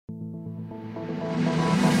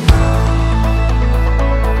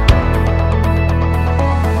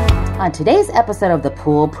On today's episode of the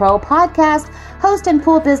Pool Pro Podcast, host and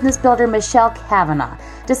pool business builder Michelle Cavanaugh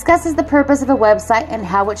discusses the purpose of a website and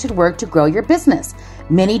how it should work to grow your business.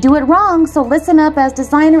 Many do it wrong, so listen up as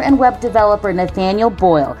designer and web developer Nathaniel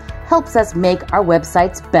Boyle helps us make our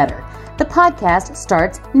websites better. The podcast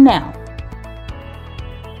starts now.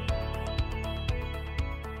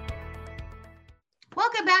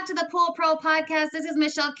 Welcome back to the Pool Pro Podcast. This is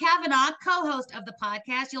Michelle Cavanaugh, co-host of the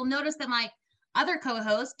podcast. You'll notice that my other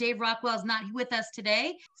co-host, Dave Rockwell, is not with us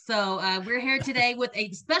today. So we're here today with a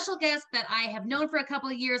special guest that I have known for a couple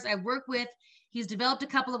of years. I work with. He's developed a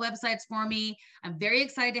couple of websites for me. I'm very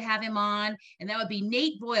excited to have him on. And that would be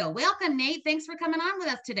Nate Boyle. Welcome, Nate. Thanks for coming on with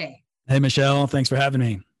us today. Hey, Michelle. Thanks for having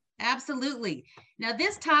me. Absolutely. Now,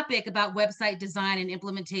 this topic about website design and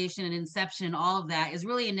implementation and inception and all of that is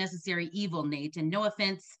really a necessary evil, Nate. And no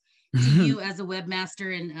offense to you as a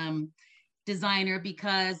webmaster and designer,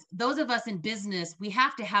 because those of us in business, we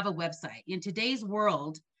have to have a website. In today's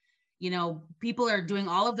world, you know, people are doing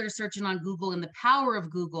all of their searching on Google and the power of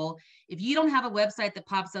Google. If you don't have a website that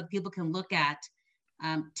pops up, people can look at,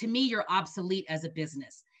 to me, you're obsolete as a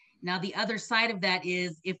business. Now, the other side of that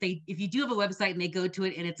is if you do have a website and they go to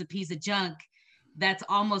it and it's a piece of junk, that's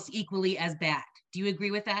almost equally as bad. Do you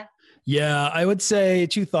agree with that? Yeah, I would say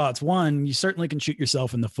two thoughts. One, you certainly can shoot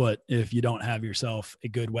yourself in the foot if you don't have yourself a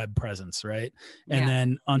good web presence, right? And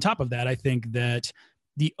then on top of that, I think that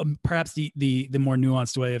perhaps the more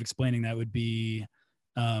nuanced way of explaining that would be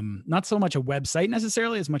not so much a website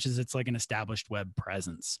necessarily as much as it's like an established web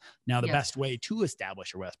presence. Now, the best way to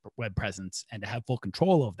establish a web presence and to have full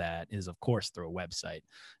control of that is, of course, through a website.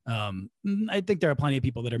 I think there are plenty of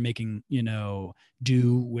people that are making,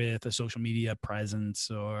 do with a social media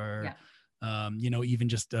presence or, even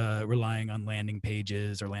just relying on landing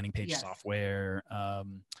pages or landing page software.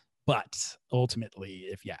 But ultimately,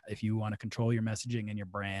 if you want to control your messaging and your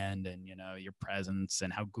brand and, your presence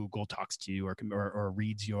and how Google talks to you or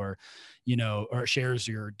reads your, or shares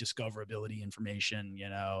your discoverability information,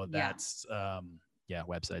 that's,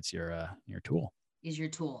 website's your tool. Is your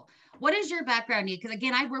tool. What is your background? Because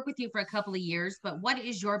again, I worked with you for a couple of years, but what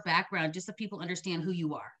is your background? Just so people understand who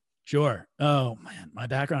you are. Sure. Oh man, my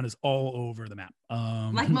background is all over the map.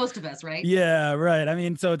 Like most of us, right? Yeah, right. I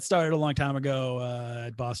mean, so it started a long time ago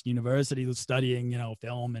at Boston University, studying,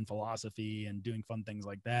 film and philosophy and doing fun things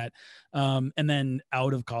like that. And then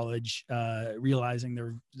out of college, realizing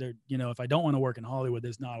there, if I don't want to work in Hollywood,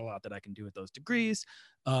 there's not a lot that I can do with those degrees.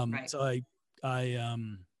 So I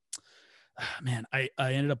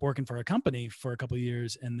ended up working for a company for a couple of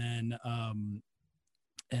years, and then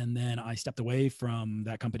I stepped away from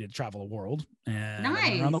that company to travel the world, and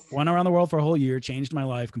went around the world for a whole year, changed my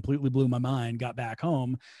life, completely blew my mind, got back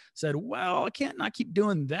home, said, well, I can't not keep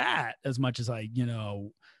doing that as much as I,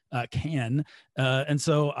 can. And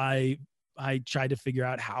so I tried to figure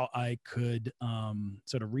out how I could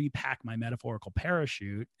sort of repack my metaphorical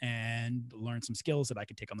parachute and learn some skills that I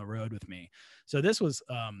could take on the road with me. So this was,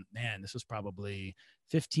 this was probably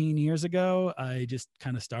 15 years ago. I just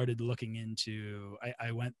kind of started looking into,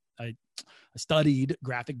 I studied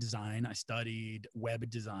graphic design. I studied web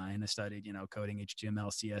design. I studied, coding HTML,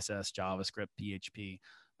 CSS, JavaScript, PHP.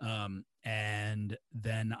 And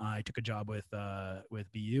then I took a job with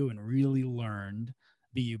BU and really learned,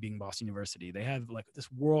 BU being Boston University. They have like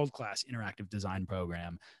this world-class interactive design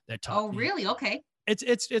program that taught me. Really? Okay.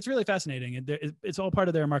 It's really fascinating. It's all part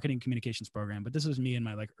of their marketing communications program, but this was me in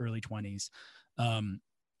my early 20s,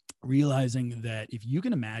 realizing that if you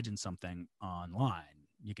can imagine something online,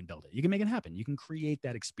 you can build it. You can make it happen. You can create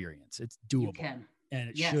that experience. It's doable. You can. And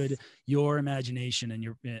it should, your imagination and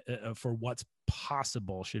your for what's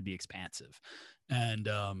possible should be expansive. And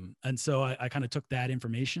so I kind of took that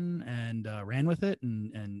information and ran with it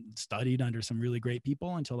and studied under some really great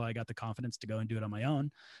people until I got the confidence to go and do it on my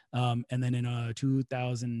own. And then in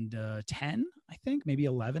 2010, I think maybe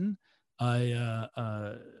 11, I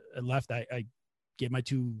left. I gave my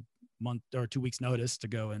 2 weeks notice to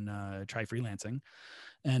go and try freelancing.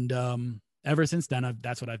 And ever since then,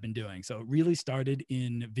 that's what I've been doing. So it really started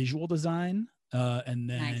in visual design, and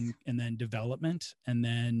then development. And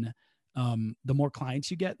then the more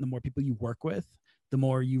clients you get, and the more people you work with, the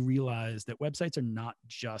more you realize that websites are not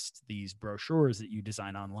just these brochures that you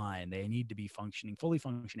design online. They need to be fully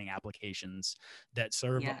functioning applications that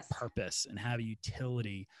serve a purpose and have a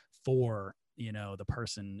utility for the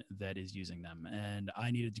person that is using them. And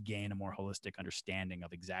I needed to gain a more holistic understanding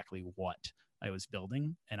of exactly what I was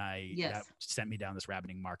building. And that sent me down this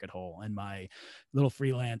rabbiting market hole. And my little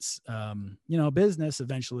freelance, business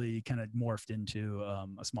eventually kind of morphed into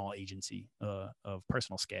a small agency of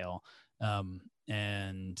personal scale.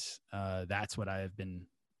 And that's what I've been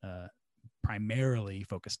primarily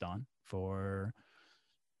focused on for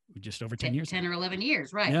just over 10 years. 10 or 11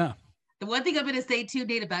 years, right? Yeah. The one thing I'm going to say too,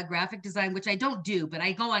 Nate, about graphic design, which I don't do, but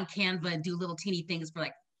I go on Canva and do little teeny things for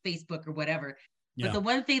like Facebook or whatever. Yeah. But the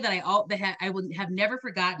one thing that I would have never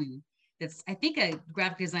forgotten, that's I think a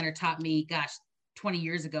graphic designer taught me, 20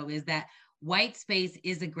 years ago, is that white space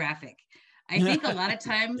is a graphic. I think a lot of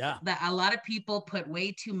times that a lot of people put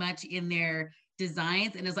way too much in their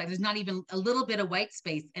designs, and it's like there's not even a little bit of white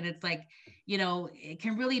space, and it's like, it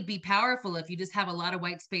can really be powerful if you just have a lot of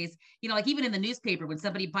white space. Like even in the newspaper, when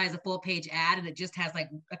somebody buys a full page ad and it just has like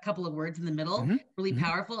a couple of words in the middle, really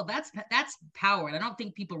powerful. That's power, and I don't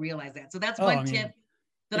think people realize that. So that's one tip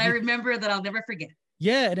that I remember that I'll never forget.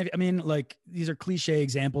 Yeah. And like these are cliche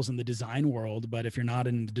examples in the design world, but if you're not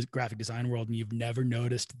in the graphic design world and you've never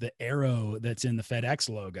noticed the arrow that's in the FedEx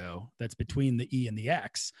logo that's between the E and the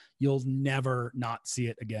X, you'll never not see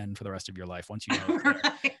it again for the rest of your life once you know it's there.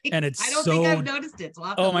 Right. And I don't think I've noticed it.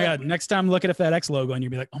 So oh my God. Next time look at a FedEx logo and you'll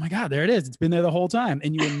be like, oh my God, there it is. It's been there the whole time.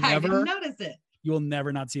 And you will never I didn't notice it. You will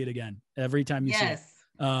never not see it again every time you see it.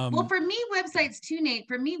 Well, for me, websites too, Nate,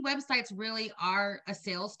 websites really are a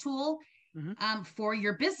sales tool for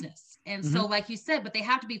your business. And so like you said, but they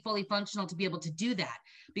have to be fully functional to be able to do that.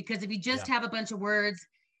 Because if you just have a bunch of words,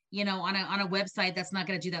 on a website, that's not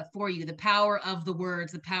going to do that for you. The power of the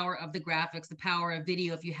words, the power of the graphics, the power of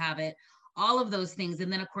video, if you have it, all of those things. And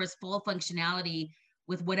then of course, full functionality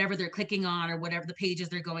with whatever they're clicking on or whatever the pages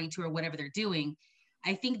they're going to or whatever they're doing.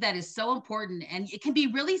 I think that is so important, and it can be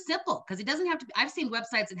really simple because it doesn't have to be. I've seen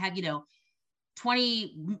websites that have,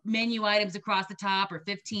 20 menu items across the top or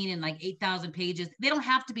 15 and like 8,000 pages. They don't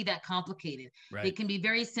have to be that complicated. Right. They can be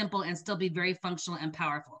very simple and still be very functional and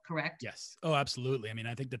powerful. Correct? Yes. Oh, absolutely. I mean,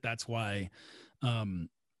 I think that's why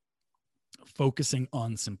focusing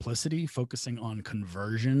on simplicity, focusing on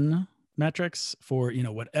conversion metrics for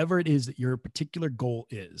whatever it is that your particular goal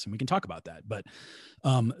is, and we can talk about that, but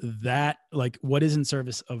that, like, what is in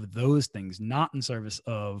service of those things, not in service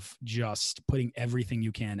of just putting everything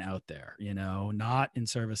you can out there, not in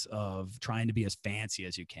service of trying to be as fancy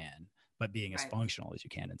as you can, but being as functional as you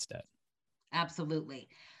can instead. Absolutely.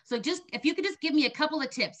 So just if you could just give me a couple of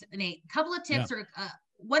tips, Nate, or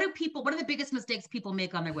what are the biggest mistakes people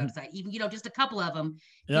make on their website? Even, just a couple of them.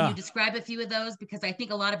 Can you describe a few of those? Because I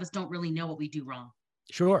think a lot of us don't really know what we do wrong.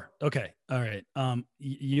 Sure. Okay. All right.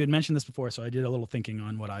 You had mentioned this before, so I did a little thinking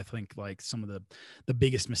on what I think like some of the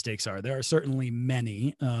biggest mistakes are. There are certainly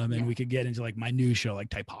many, and we could get into like minutia,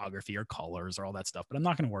 like typography or colors or all that stuff, but I'm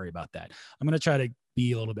not going to worry about that. I'm going to try to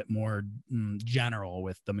be a little bit more general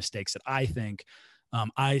with the mistakes that I think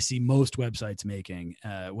I see most websites making.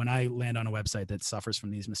 When I land on a website that suffers from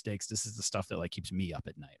these mistakes, this is the stuff that like keeps me up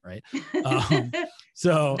at night, right?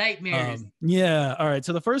 So nightmares. All right.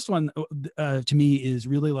 So the first one to me is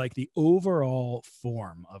really like the overall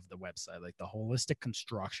form of the website, like the holistic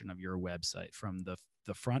construction of your website, from the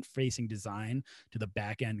front facing design to the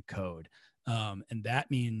back end code. And that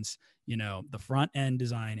means, the front end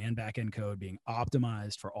design and back end code being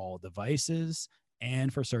optimized for all devices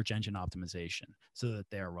and for search engine optimization, so that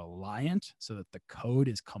they're reliant, so that the code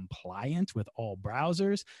is compliant with all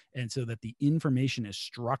browsers, and so that the information is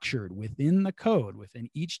structured within the code, within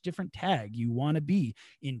each different tag. You want to be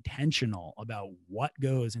intentional about what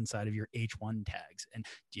goes inside of your H1 tags. And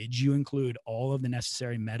did you include all of the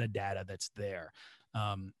necessary metadata that's there?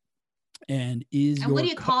 And what do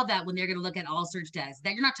you call that when they're going to look at all search tags?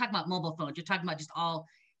 That you're not talking about mobile phones, you're talking about just all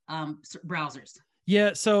browsers.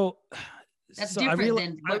 Yeah. So that's different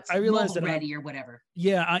than what's I realized mobile ready or whatever.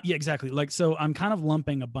 Yeah, exactly. Like, so I'm kind of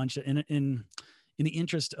lumping a bunch of in the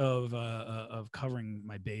interest of covering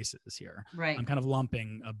my bases here. Right. I'm kind of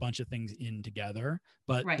lumping a bunch of things in together.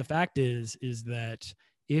 But the fact is that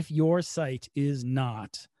if your site is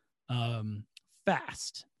not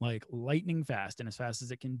fast, like lightning fast and as fast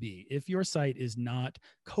as it can be, if your site is not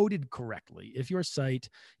coded correctly, if your site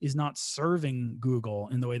is not serving Google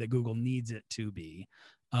in the way that Google needs it to be,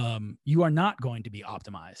 you are not going to be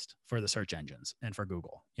optimized for the search engines and for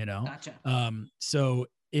Google, Gotcha. So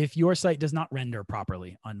if your site does not render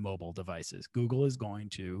properly on mobile devices, Google is going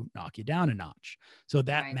to knock you down a notch. So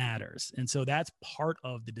that matters. And so that's part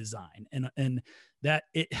of the design, and that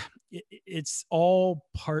it's all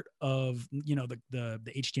part of, the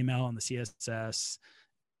HTML and the CSS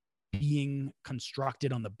being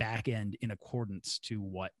constructed on the back end in accordance to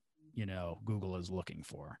what, Google is looking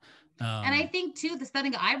for. And I think too, the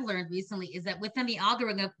something I've learned recently is that within the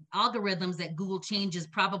algorithms that Google changes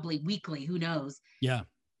probably weekly, who knows? Yeah.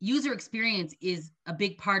 User experience is a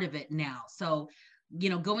big part of it now. So,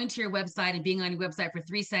 going to your website and being on your website for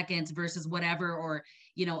 3 seconds versus whatever, or,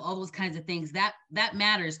 all those kinds of things that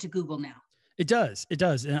matters to Google now. It does. It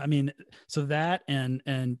does. I mean, so that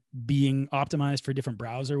and being optimized for different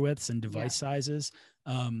browser widths and device sizes,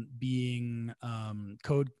 being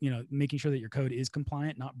code, making sure that your code is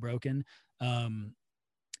compliant, not broken, and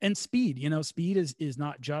speed. Speed is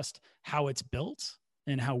not just how it's built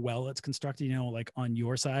and how well it's constructed, like on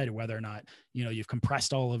your side, or whether or not, you've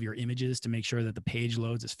compressed all of your images to make sure that the page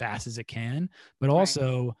loads as fast as it can, but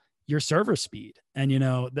also your server speed. And,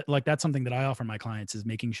 that's something that I offer my clients, is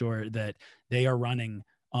making sure that they are running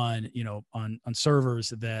on, on servers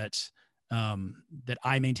that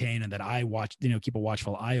I maintain and that I watch, keep a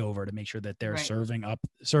watchful eye over, to make sure that they're serving up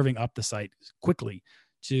the site quickly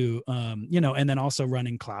to, and then also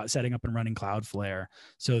setting up and running Cloudflare,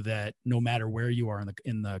 so that no matter where you are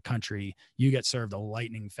in the country, you get served a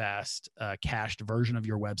lightning fast cached version of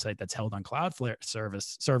your website that's held on Cloudflare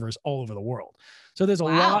servers all over the world. So there's a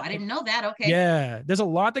lot. I didn't know that. Okay. Yeah. There's a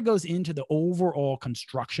lot that goes into the overall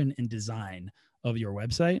construction and design of your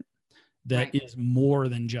website that is more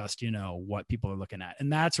than just, what people are looking at.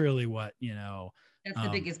 And that's really what, that's the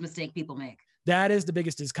biggest mistake people make. That is the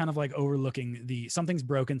biggest, is kind of like overlooking something's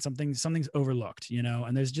broken, something's overlooked,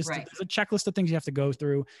 and there's just there's a checklist of things you have to go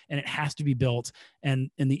through, and it has to be built,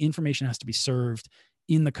 and the information has to be served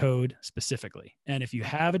in the code specifically. And if you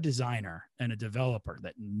have a designer and a developer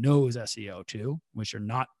that knows SEO too, which are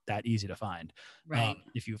not that easy to find,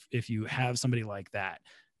 if you have somebody like that,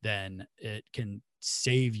 then it can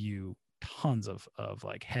save you tons of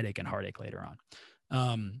like headache and heartache later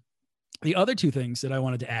on. The other two things that I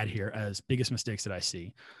wanted to add here as biggest mistakes that I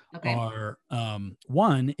see are,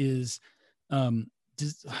 one is,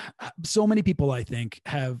 so many people, I think,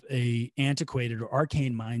 have a antiquated or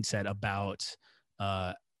arcane mindset about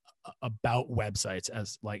websites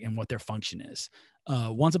as like, and what their function is.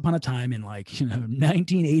 Once upon a time in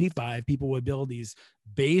 1985, people would build these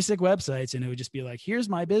basic websites, and it would just be like, here's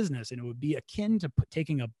my business. And it would be akin to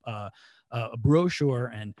taking a brochure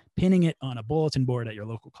and pinning it on a bulletin board at your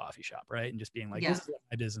local coffee shop, right? And just being like, this is what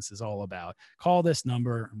my business is all about. Call this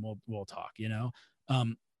number and we'll talk,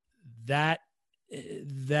 that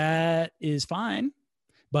is fine,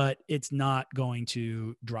 but it's not going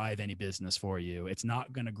to drive any business for you. It's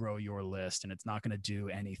not going to grow your list, and it's not going to do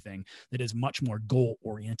anything that is much more goal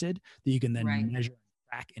oriented that you can then measure,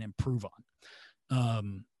 track, and improve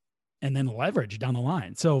on. And then leverage down the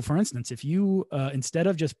line. So for instance, if you, instead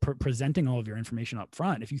of just presenting all of your information up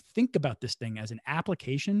front, if you think about this thing as an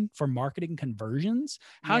application for marketing conversions,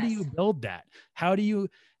 how do you build that? How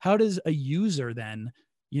does a user then,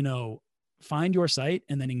 find your site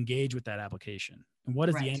and then engage with that application? And what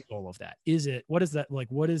is the end goal of that? What is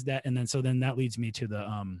that? And then that leads me to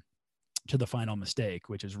the final mistake,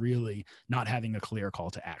 which is really not having a clear call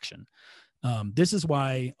to action. This is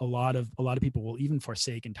why a lot of people will even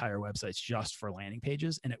forsake entire websites just for landing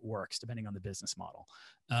pages, and it works depending on the business model.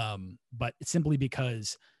 But it's simply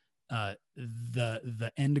because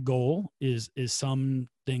the end goal is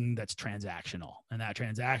something that's transactional, and that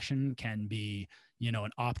transaction can be,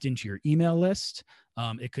 an opt-in to your email list.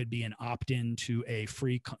 It could be an opt-in to a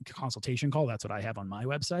free consultation call. That's what I have on my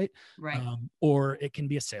website. Right. Or it can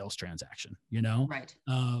be a sales transaction, Right.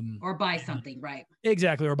 Or buy something. Right.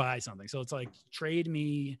 Exactly. Or buy something. So it's like, trade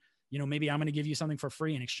me, maybe I'm going to give you something for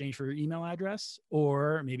free in exchange for your email address,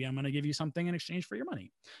 or maybe I'm going to give you something in exchange for your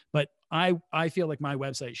money. But I feel like my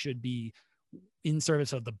website should be in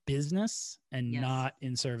service of the business and not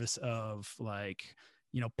in service of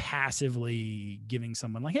passively giving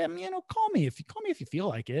someone like, hey, call me if you feel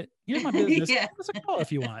like it. Here's my business. Give us a call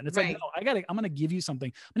if you want. It's like, no, I'm going to give you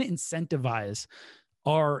something. I'm going to incentivize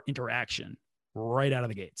our interaction right out of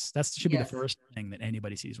the gates. That should be the first thing that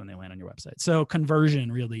anybody sees when they land on your website. So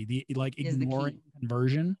conversion, really, ignoring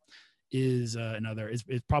conversion is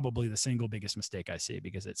probably the single biggest mistake I see,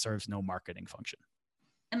 because it serves no marketing function.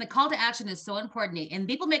 And the call to action is so important. And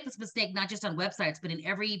people make this mistake, not just on websites, but in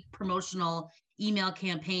every promotional email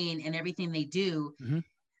campaign and everything they do. Mm-hmm.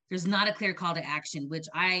 There's not a clear call to action, which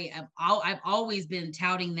I've always been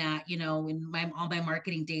touting that, in all my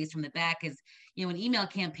marketing days from the back is, an email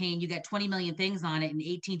campaign, you got 20 million things on it and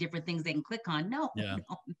 18 different things they can click on. No.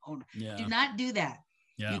 Do not do that.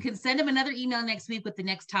 Yeah. You can send them another email next week with the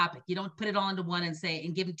next topic. You don't put it all into one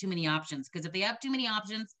and give them too many options, because if they have too many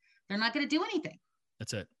options, they're not going to do anything.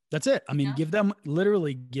 That's it. That's it. I mean, Yeah.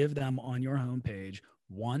 literally give them on your homepage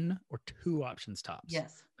one or two options tops.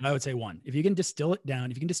 Yes. And I would say one. If you can distill it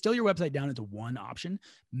down, if you can distill your website down into one option,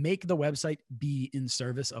 make the website be in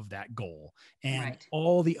service of that goal. And Right.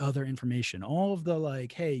 all the other information, all of the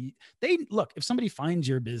like, hey, they look, if somebody finds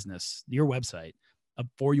your business, your website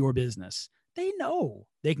for your business, they know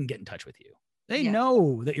they can get in touch with you. They Yeah.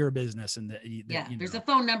 know that you're a business and that, Yeah. you There's a know,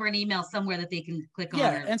 phone number and email somewhere that they can click on,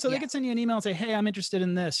 yeah. or And so they yeah. could send you an email and say, hey, I'm interested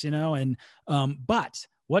in this, you know, and, but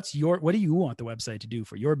what do you want the website to do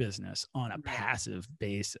for your business on a Right. passive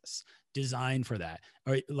basis? Design for that.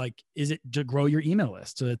 Or like, is it to grow your email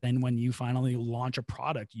list so that then when you finally launch a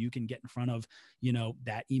product, you can get in front of, you know,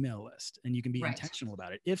 that email list and you can be Right. intentional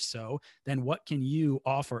about it? If so, then what can you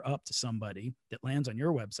offer up to somebody that lands on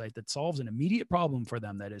your website that solves an immediate problem for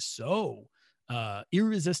them that is so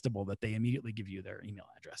irresistible that they immediately give you their email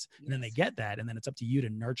address? Yes. And then they get that, and then it's up to you to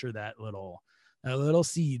nurture that little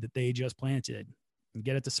seed that they just planted and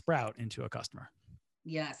get it to sprout into a customer.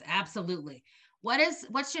 Yes, absolutely. What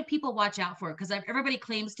should people watch out for? Because everybody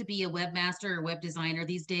claims to be a webmaster or web designer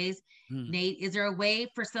these days. Nate, is there a way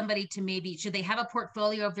for somebody to maybe, should they have a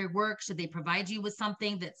portfolio of their work? Should they provide you with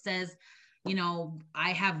something that says, you know,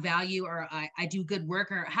 I have value, or I do good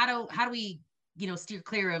work? Or how do we, you know, steer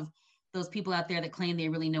clear of those people out there that claim they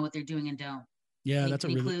really know what they're doing and don't? Yeah,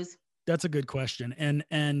 Any clues? that's a good question. And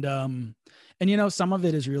you know, some of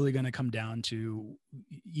it is really going to come down to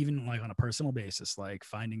even like on a personal basis, like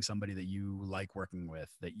finding somebody that you like working with,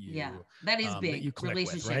 that Yeah, you that is that big. you click with,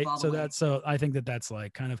 Relationship right? all the So way. so I think that's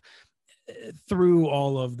like kind of through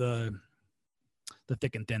all of the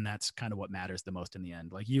thick and thin, that's kind of what matters the most in the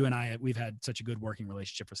end. Like you and I, we've had such a good working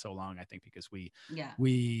relationship for so long, I think, because Yeah.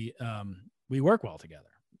 we work well together.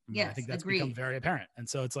 I mean, I Yes, think that's become agreed. very apparent. And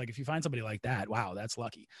so it's like, if you find somebody like that, wow, that's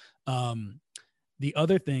lucky. The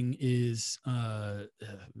other thing is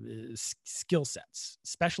skill sets,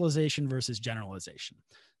 specialization versus generalization.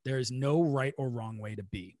 There is no right or wrong way to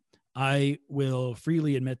be. I will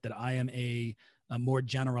freely admit that I am a more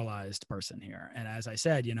generalized person here. And as I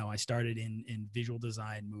said, you know, I started in visual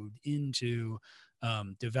design, moved into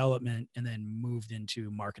development, and then moved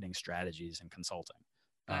into marketing strategies and consulting.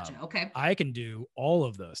 Gotcha. Okay. I can do all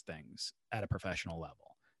of those things at a professional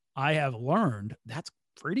level. I have learned that's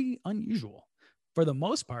pretty unusual. For the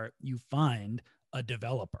most part, you find a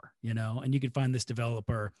developer, you know, and you can find this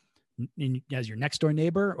developer as your next door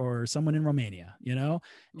neighbor or someone in Romania, you know,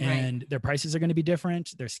 and their prices are going to be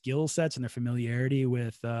different. Their skill sets and their familiarity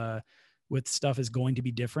with stuff is going to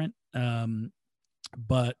be different.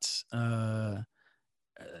 But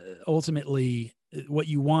ultimately, what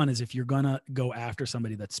you want is, if you're gonna go after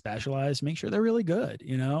somebody that's specialized, make sure they're really good,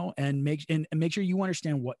 you know, and make sure you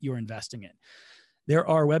understand what you're investing in. There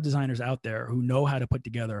are web designers out there who know how to put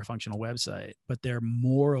together a functional website, but they're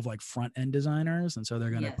more of like front end designers. And so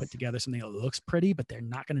they're going to put together something that looks pretty, but they're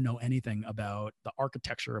not going to know anything about the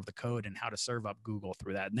architecture of the code and how to serve up Google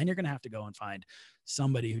through that. And then you're going to have to go and find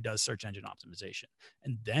somebody who does search engine optimization.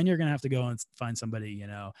 And then you're going to have to go and find somebody, you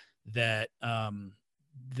know, that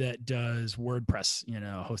does WordPress, you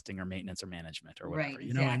know, hosting or maintenance or management or whatever, Right,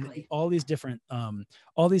 you know, and exactly. all these different,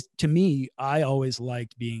 to me, I always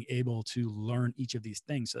liked being able to learn each of these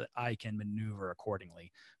things so that I can maneuver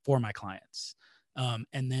accordingly for my clients.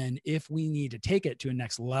 And then if we need to take it to a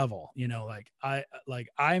next level, you know,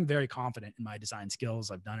 I'm very confident in my design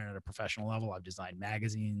skills. I've done it at a professional level. I've designed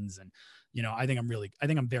magazines, and, you know, I think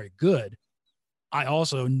I'm very good. I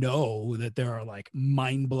also know that there are like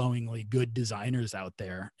mind-blowingly good designers out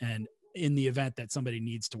there. And in the event that somebody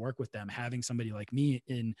needs to work with them, having somebody like me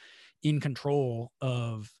in control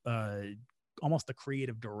of almost the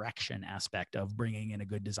creative direction aspect of bringing in a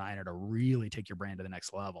good designer to really take your brand to the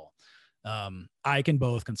next level. I can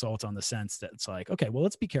both consult on the sense that it's like, okay, well,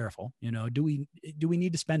 let's be careful. You know, do we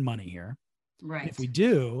need to spend money here? Right. And if we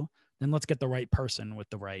do, then let's get the right person with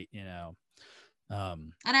the right, you know,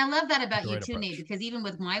 and I love that about you right too, Nate, approach. because even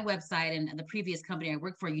with my website and the previous company I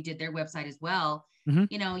worked for, you did their website as well. Mm-hmm.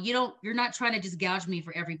 You know, you're not trying to just gouge me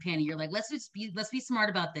for every penny. You're like, let's be smart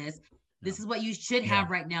about this. This is what you should have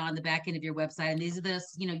right now on the back end of your website. And these are the,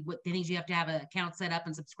 you know, what the things you have to have an account set up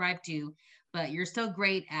and subscribe to. But you're so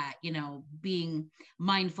great at, you know, being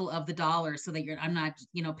mindful of the dollar so that I'm not,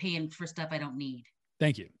 you know, paying for stuff I don't need.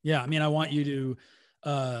 Thank you. Yeah. I mean, I want you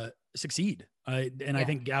to succeed. I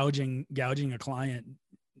think gouging a client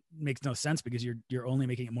makes no sense, because you're only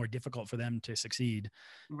making it more difficult for them to succeed.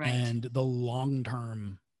 Right. And the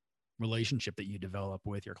long-term relationship that you develop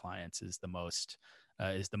with your clients is the most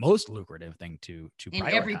is the most lucrative thing to in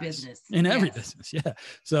prioritize every business. in every business. Yeah.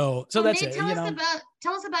 So that's Nate, it.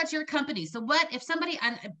 tell us about your company. So what if somebody,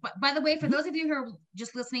 and by the way, for those of you who are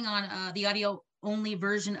just listening on the audio only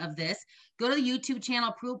version of this, go to the YouTube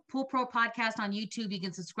channel, Pool Pro Podcast on YouTube. You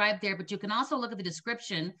can subscribe there, but you can also look at the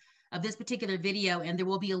description of this particular video, and there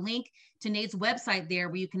will be a link to Nate's website there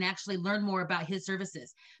where you can actually learn more about his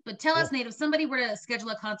services. But tell us, Nate, if somebody were to schedule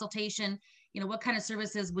a consultation, what kind of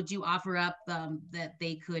services would you offer up that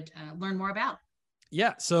they could learn more about?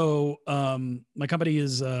 Yeah. So my company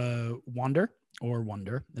is Wonder.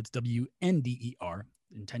 It's WNDER,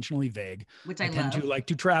 intentionally vague. Which I tend love. to like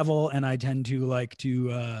to travel, and I tend to like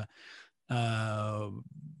to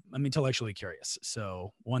I'm intellectually curious.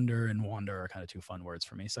 So wonder and wander are kind of two fun words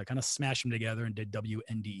for me. So I kind of smashed them together and did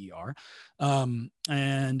WNDER.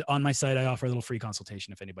 And on my site, I offer a little free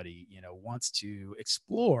consultation if anybody, wants to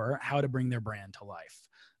explore how to bring their brand to life.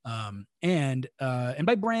 And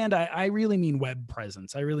by brand, I really mean web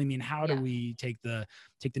presence. I really mean, how do we take the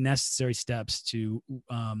necessary steps to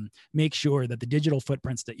make sure that the digital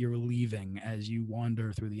footprints that you're leaving as you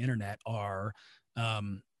wander through the internet are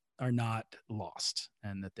not lost,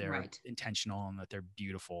 and that they're intentional, and that they're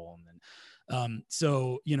beautiful. And then,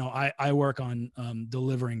 so, I work on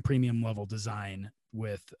delivering premium level design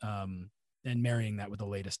with, and marrying that with the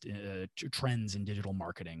latest trends in digital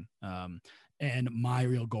marketing. And my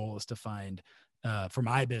real goal is to find, for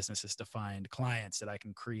my business, is to find clients that I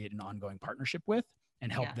can create an ongoing partnership with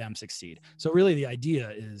and help them succeed. So really the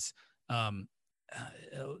idea is, a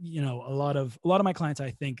lot of my clients,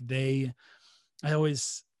 I think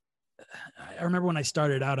I remember when I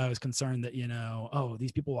started out, I was concerned that,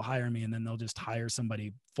 these people will hire me and then they'll just hire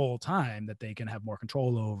somebody full time that they can have more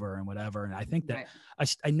control over and whatever. And I think that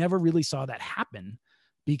I never really saw that happen,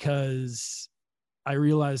 because I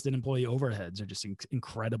realized that employee overheads are just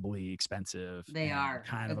incredibly expensive. They are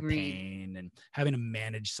kind of a pain, and having to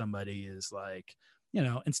manage somebody is like,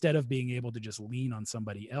 instead of being able to just lean on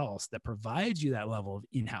somebody else that provides you that level of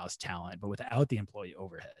in-house talent, but without the employee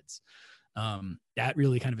overheads. That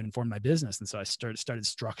really kind of informed my business. And so I started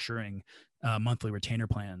structuring monthly retainer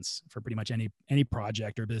plans for pretty much any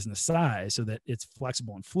project or business size, so that it's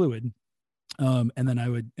flexible and fluid. And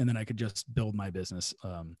then I could just build my business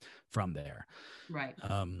from there. Right.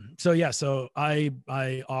 So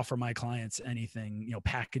I offer my clients anything,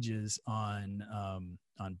 packages on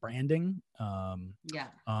branding, on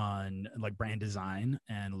like brand design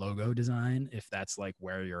and logo design, if that's like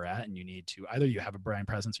where you're at and you need to, either you have a brand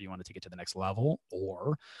presence or you want to take it to the next level,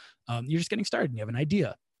 or you're just getting started and you have an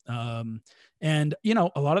idea. And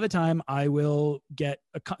a lot of the time I will get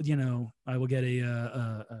a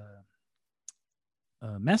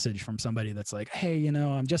message from somebody that's like, hey,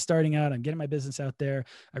 I'm just starting out, I'm getting my business out there,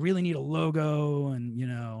 I really need a logo and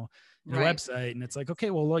a website. And it's like,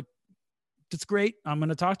 okay, well, look, that's great, I'm going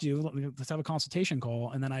to talk to you, let's have a consultation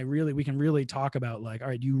call. And then we can really talk about like, all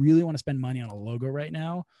right, do you really want to spend money on a logo right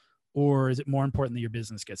now, or is it more important that your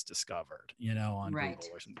business gets discovered, on Google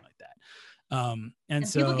or something like that? And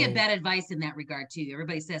so people get bad advice in that regard too.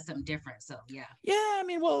 Everybody says something different. So yeah. I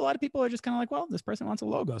mean, well, a lot of people are just kind of like, well, this person wants a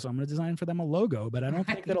logo, so I'm going to design for them a logo. But I don't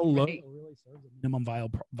think that a logo really serves a minimum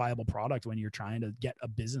viable product when you're trying to get a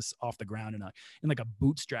business off the ground in like a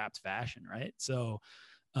bootstrapped fashion, right? So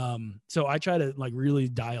I try to like really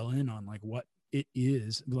dial in on like what it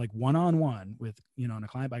is, like one-on-one with, on a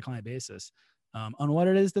client by client basis, on what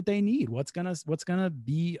it is that they need, what's gonna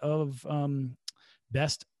be of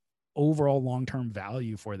best overall long-term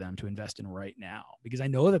value for them to invest in right now, because I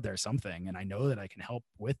know that there's something and I know that I can help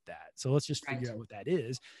with that. So let's just figure out what that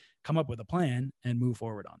is, come up with a plan and move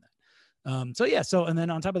forward on that. And then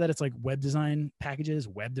on top of that, it's like web design packages,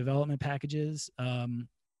 web development packages,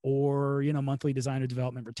 or monthly designer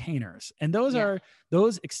development retainers, and those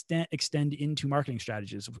extend into marketing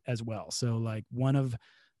strategies as well. So like one of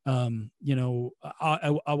I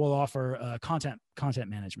will offer content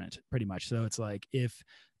management pretty much. So it's like if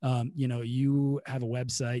you have a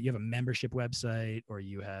website, you have a membership website, or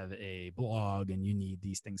you have a blog and you need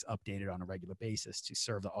these things updated on a regular basis to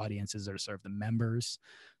serve the audiences or to serve the members,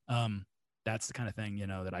 that's the kind of thing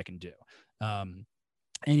that I can do.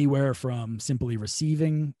 Anywhere from simply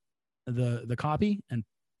receiving the copy and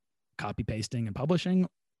copy pasting and publishing,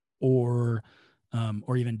 or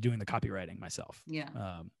even doing the copywriting myself.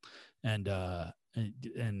 And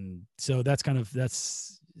so that's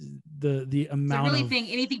the amount. So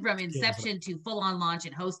really anything from inception to full on launch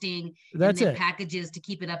and hosting, that's it. Packages to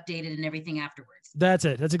keep it updated and everything afterwards. That's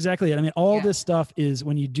it. That's exactly it. I mean, all this stuff is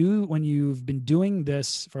when you've been doing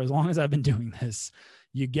this for as long as I've been doing this,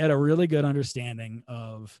 you get a really good understanding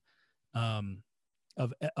of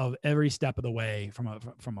of every step of the way from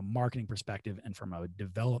a marketing perspective and from a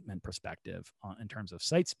development perspective in terms of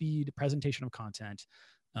site speed, presentation of content,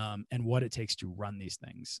 and what it takes to run these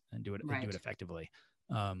things and do it effectively.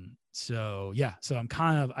 So I'm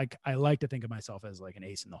I like to think of myself as like an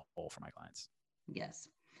ace in the hole for my clients. Yes.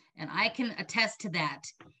 And I can attest to that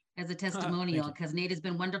as a testimonial, because Nate has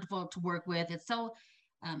been wonderful to work with. It's so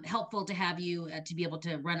helpful to have you to be able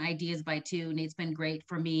to run Ideas by Two. Nate's been great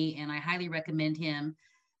for me, and I highly recommend him,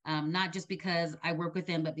 not just because I work with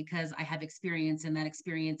him, but because I have experience, and that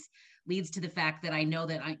experience leads to the fact that I know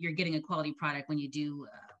that you're getting a quality product when you do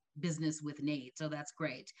business with Nate. So that's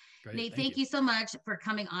great. Nate, thank you so much for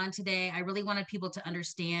coming on today. I really wanted people to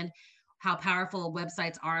understand how powerful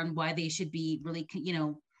websites are and why they should be really,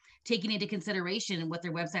 taking into consideration what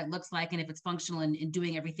their website looks like, and if it's functional and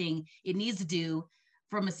doing everything it needs to do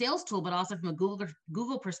from a sales tool, but also from a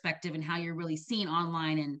Google perspective, and how you're really seen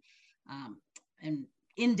online and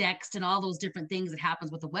indexed and all those different things that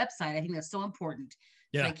happens with a website. I think that's so important.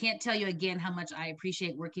 Yeah. So I can't tell you again how much I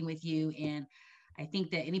appreciate working with you. And I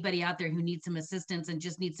think that anybody out there who needs some assistance and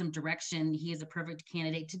just needs some direction, he is a perfect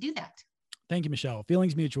candidate to do that. Thank you, Michelle.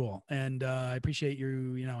 Feelings mutual. And I appreciate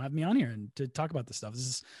you, having me on here and to talk about this stuff.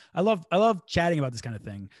 I love chatting about this kind of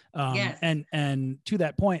thing. Yes. And to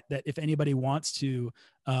that point, that if anybody wants to,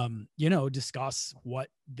 discuss what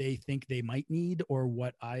they think they might need, or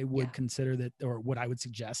what I would consider that, or what I would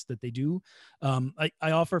suggest that they do, I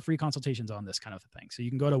offer free consultations on this kind of thing. So you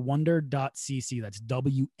can go to wonder.cc. That's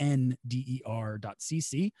WNDER.cc.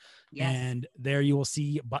 Yes. And there you will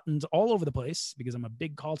see buttons all over the place, because I'm a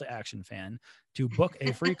big call to action fan, to book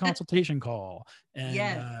a free consultation call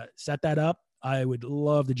and set that up. I would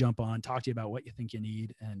love to jump on, talk to you about what you think you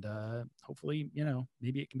need. And hopefully,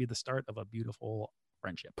 maybe it can be the start of a beautiful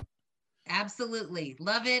friendship. Absolutely.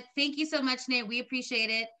 Love it. Thank you so much, Nate. We appreciate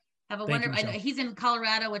it. Have a wonderful, I know he's in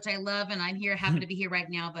Colorado, which I love, and I'm here, happen to be here right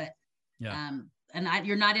now, but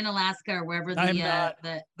you're not in Alaska or wherever the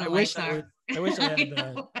lights are. I wish I had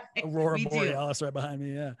the Aurora Borealis right behind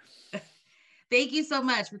me. Yeah. Thank you so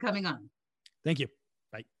much for coming on. Thank you.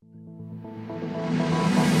 Bye.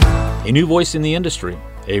 A new voice in the industry,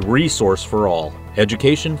 a resource for all,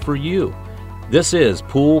 education for you. This is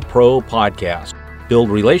Pool Pro Podcast. Build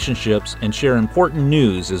relationships and share important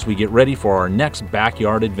news as we get ready for our next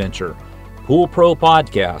backyard adventure. Pool Pro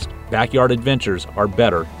Podcast. Backyard adventures are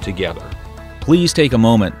better together. Please take a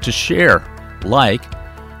moment to share, like,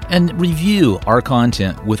 and review our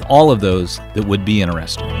content with all of those that would be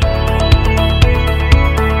interested.